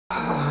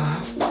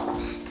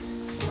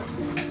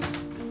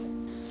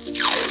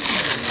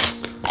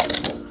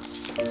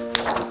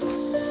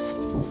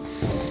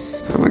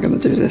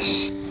do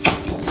this.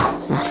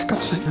 Oh, for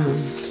God's sake.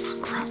 Oh,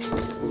 crap.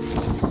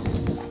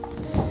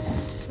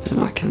 And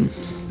I can...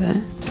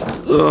 There.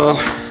 Ugh.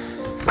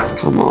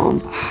 Come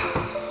on.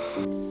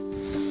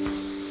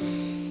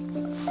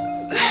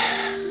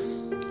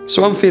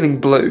 So I'm feeling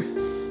blue.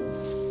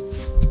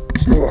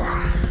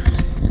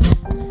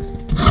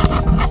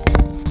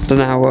 Don't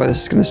know how well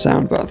this is going to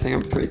sound, but I think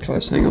I'm pretty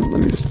close. Hang on,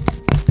 let me just...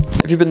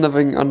 If you've been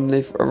living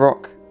underneath a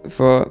rock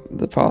for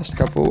the past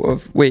couple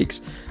of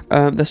weeks,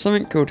 there's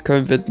something called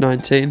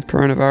COVID-19,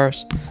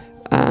 coronavirus,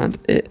 and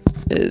it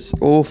is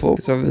awful.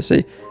 So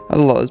obviously, a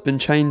lot has been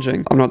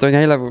changing. I'm not doing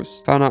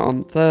A-levels. Found out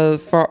on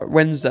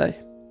Wednesday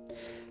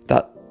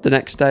that the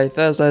next day,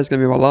 Thursday, is going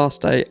to be my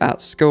last day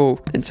at school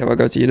until I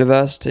go to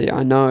university.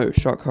 I know,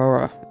 shock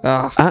horror.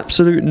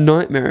 Absolute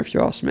nightmare if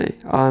you ask me.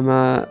 I'm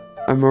a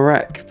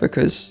wreck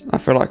because I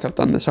feel like I've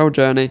done this whole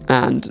journey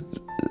and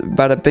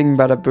bada bing,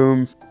 bada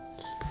boom.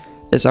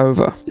 It's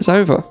over. It's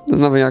over.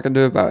 There's nothing I can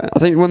do about it. I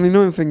think one of the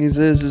annoying thing is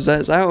that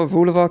it's out of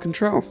all of our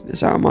control.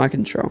 It's out of my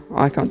control.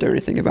 I can't do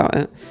anything about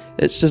it.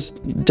 It's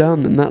just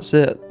done and that's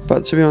it.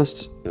 But to be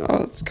honest, I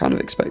was kind of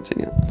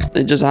expecting it.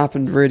 It just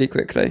happened really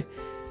quickly.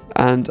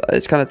 And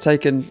it's kind of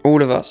taken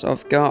all of us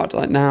off guard.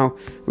 Like now,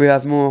 we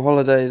have more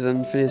holiday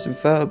than Phineas and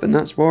Ferb, and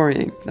that's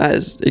worrying. That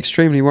is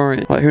extremely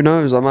worrying. Like who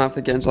knows, I might have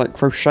to get into like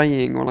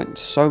crocheting or like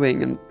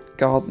sewing and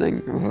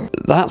gardening. Ugh.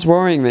 That's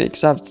worrying me,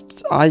 because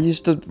I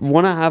used to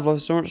want to have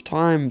like, so much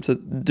time to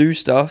do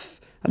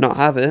stuff and not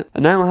have it,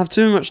 and now I have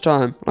too much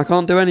time. I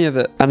can't do any of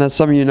it. And as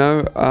some of you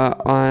know,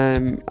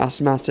 I'm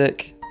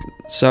asthmatic,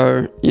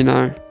 so you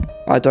know,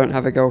 I don't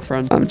have a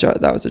girlfriend.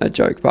 That was a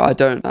joke,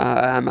 but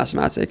I am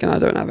asthmatic and I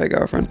don't have a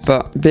girlfriend.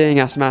 But being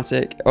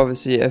asthmatic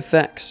obviously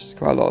affects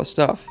quite a lot of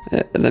stuff.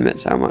 It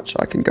limits how much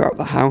I can go out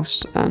the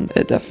house, and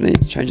it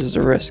definitely changes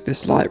the risk.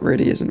 This light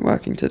really isn't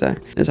working today.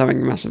 It's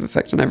having a massive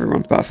effect on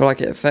everyone, but I feel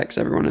like it affects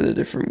everyone in a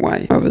different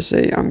way.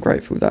 Obviously, I'm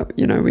grateful that,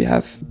 you know, we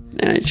have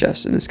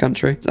NHS in this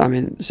country. I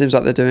mean, it seems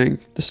like they're doing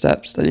the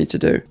steps they need to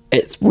do.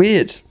 It's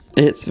weird.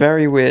 It's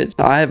very weird.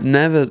 I have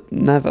never,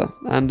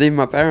 and even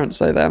my parents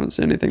say they haven't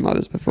seen anything like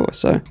this before,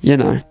 so, you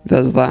know,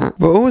 there's that.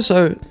 But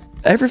also,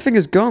 everything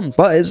is gone,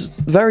 but it's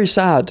very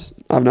sad.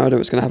 I have no idea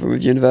what's going to happen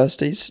with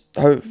universities.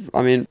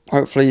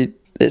 Hopefully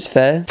it's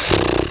fair.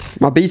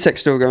 My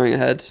BTEC's still going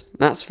ahead.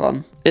 That's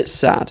fun. It's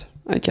sad,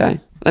 okay?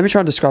 Let me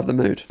try and describe the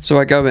mood. So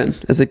I go in,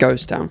 there's a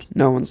ghost town,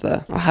 no one's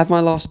there. I have my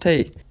last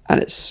tea,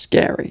 and it's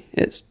scary.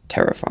 It's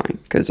terrifying,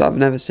 because I've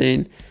never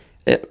seen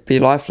it be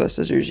lifeless.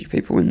 There's usually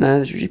people in there,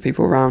 there's usually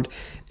people around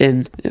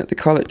in the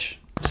college.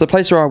 So the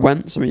place where I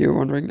went, some of you are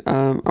wondering,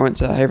 I went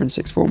to Haven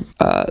Sixth Form.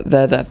 They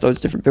have loads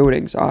of different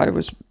buildings. I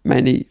was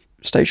mainly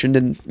stationed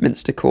in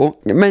Minster Court.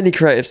 Mainly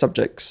creative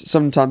subjects.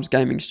 Sometimes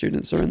gaming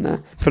students are in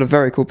there. Full of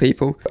very cool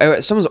people.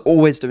 Anyway, someone's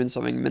always doing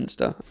something in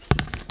Minster.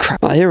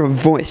 Crap. I hear a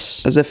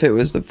voice, as if it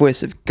was the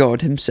voice of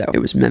God himself.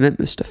 It was Mehmet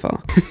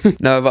Mustafa.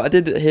 No, but I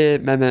did hear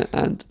Mehmet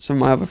and some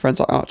of my other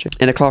friends like Archie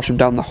in a classroom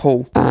down the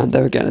hall, and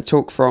they were getting a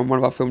talk from one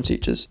of our film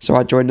teachers. So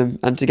I joined them,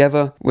 and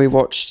together we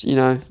watched, you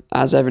know,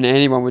 as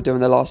anyone would do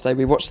on their last day,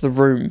 we watched The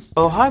Room.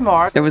 Oh, hi,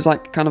 Mark. It was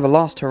like kind of a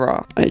last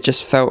hurrah, and it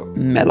just felt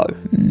mellow.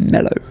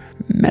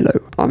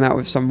 I'm out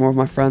with some more of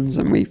my friends,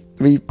 and we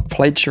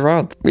played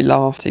charades. We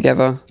laughed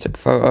together, took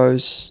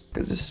photos,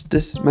 because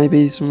this may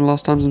be some of the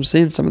last times I'm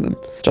seeing some of them.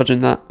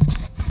 Judging that,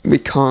 we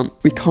can't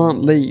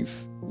leave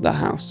the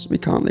house. We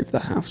can't leave the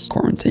house.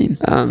 Quarantine.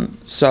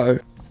 So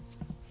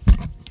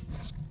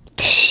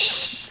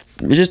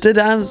we just did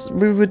as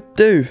we would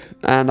do,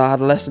 and I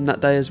had a lesson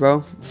that day as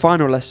well.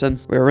 Final lesson.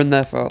 We were in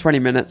there for 20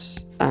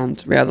 minutes,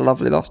 and we had a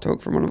lovely last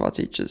talk from one of our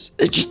teachers.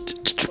 It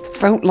just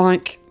felt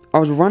like I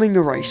was running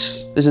a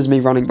race. This is me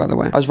running, by the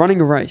way. I was running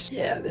a race.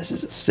 Yeah, this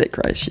is a sick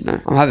race, you know.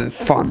 I'm having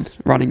fun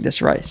running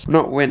this race. I'm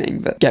not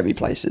winning, but get me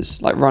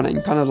places. Like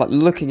running, kind of like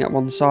looking at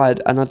one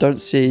side, and I don't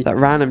see that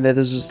randomly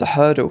there's just a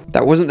hurdle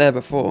that wasn't there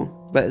before,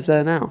 but it's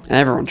there now. And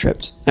everyone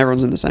tripped.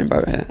 Everyone's in the same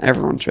boat here.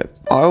 Everyone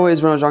tripped. I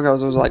always, when I was younger, I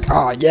was always like,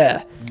 oh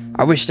yeah,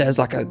 I wish there's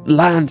like a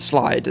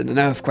landslide and an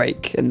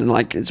earthquake and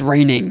like it's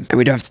raining and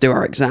we don't have to do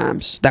our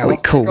exams. That would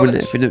be cool, wouldn't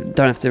it, if we don't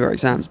have to do our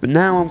exams? But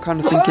now I'm kind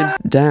of thinking,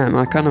 damn,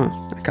 I kind of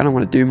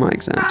want to do my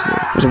exams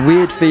now. It was a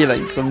weird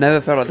feeling, because I've never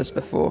felt like this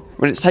before.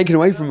 When it's taken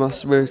away from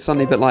us, we're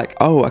suddenly a bit like,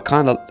 oh, I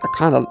kind of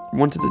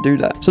wanted to do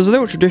that. So there's a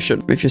little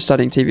tradition if you're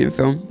studying TV and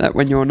film, that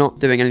when you're not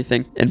doing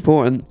anything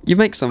important, you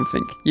make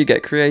something. You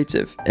get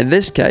creative. In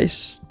this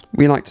case,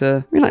 we like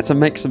to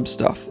make some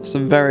stuff,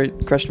 some very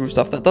questionable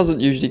stuff that doesn't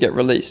usually get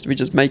released. We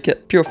just make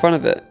it, pure fun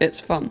of it. It's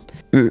fun.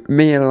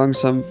 Me along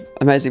some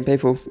amazing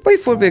people, we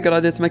thought it'd be a good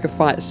idea to make a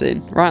fight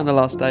scene right on the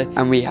last day,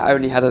 and we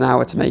only had an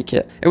hour to make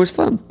it. It was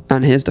fun.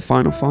 And here's the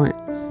final fight.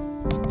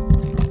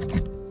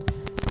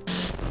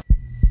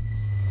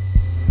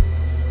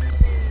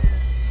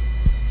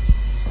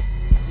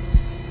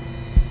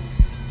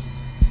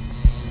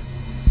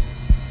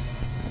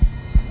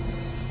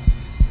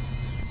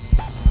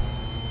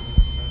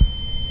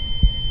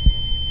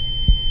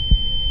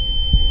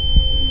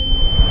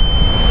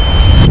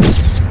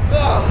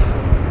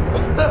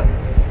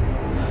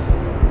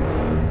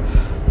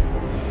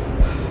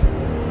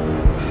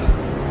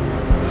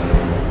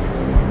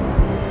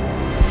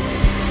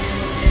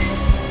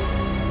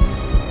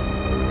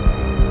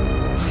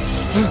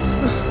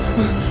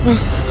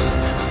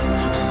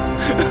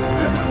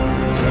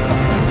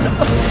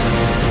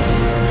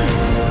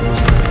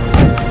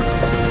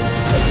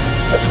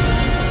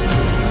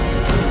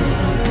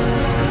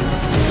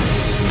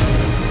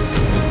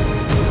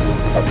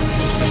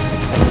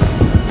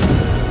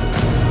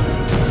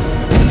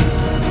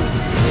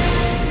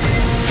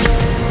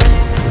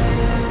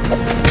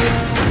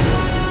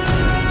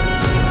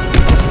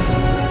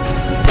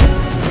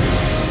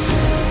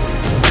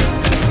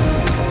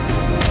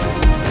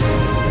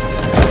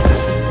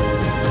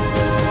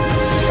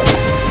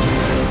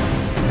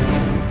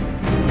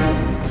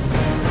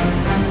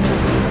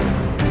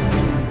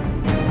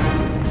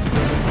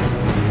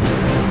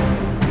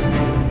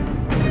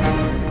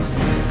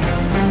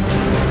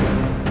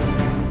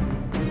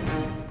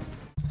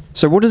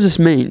 So what does this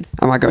mean?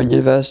 Am I going to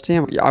university?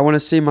 I want to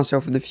see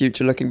myself in the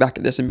future looking back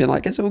at this and being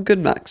like, it's all good,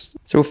 Max.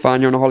 It's all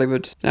fine, you're in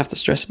Hollywood. You don't have to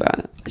stress about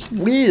it. It's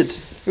weird.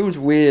 It feels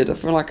weird. I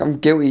feel like I'm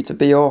guilty to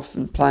be off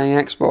and playing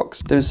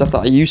Xbox, doing stuff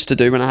that I used to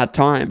do when I had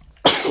time.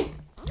 Oh,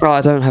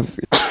 I don't have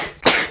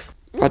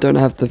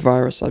the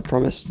virus, I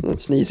promise. That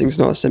sneezing's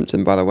not a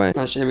symptom, by the way.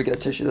 Actually, let me get a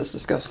tissue, that's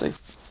disgusting.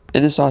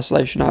 In this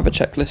isolation, I have a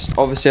checklist.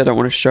 Obviously, I don't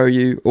want to show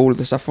you all of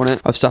the stuff on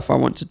it, of stuff I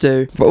want to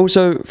do. But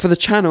also, for the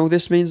channel,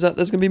 this means that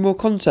there's going to be more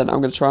content. I'm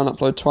going to try and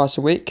upload twice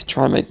a week,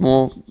 try and make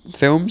more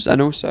films, and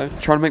also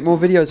try and make more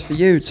videos for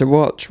you to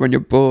watch when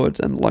you're bored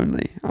and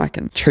lonely. I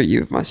can treat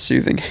you with my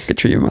soothing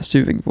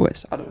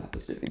voice. I don't have a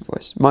soothing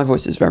voice. My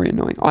voice is very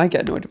annoying. I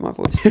get annoyed with my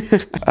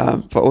voice.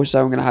 But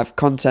also, I'm going to have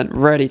content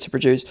ready to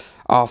produce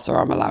after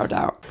I'm allowed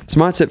out.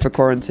 So my tip for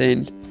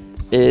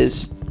quarantine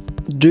is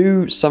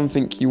do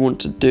something you want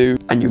to do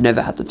and you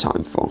never had the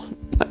time for.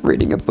 Like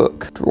reading a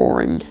book,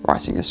 drawing,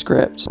 writing a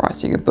script,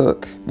 writing a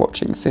book,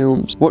 watching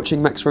films,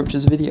 watching Max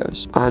Roach's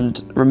videos.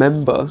 And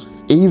remember,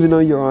 even though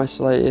you're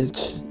isolated,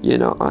 you're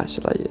not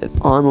isolated.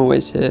 I'm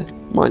always here.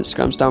 My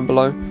Instagram's down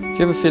below. If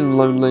you're ever feeling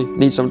lonely,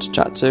 need someone to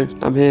chat to,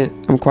 I'm here.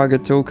 I'm quite a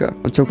good talker.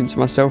 I'm talking to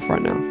myself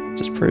right now.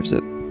 Just proves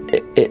it.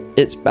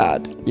 It's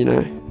bad, you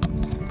know.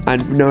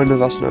 And none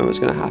of us know what's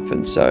going to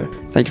happen. So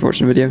thank you for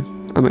watching the video.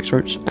 I'm Max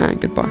Roach, and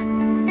goodbye.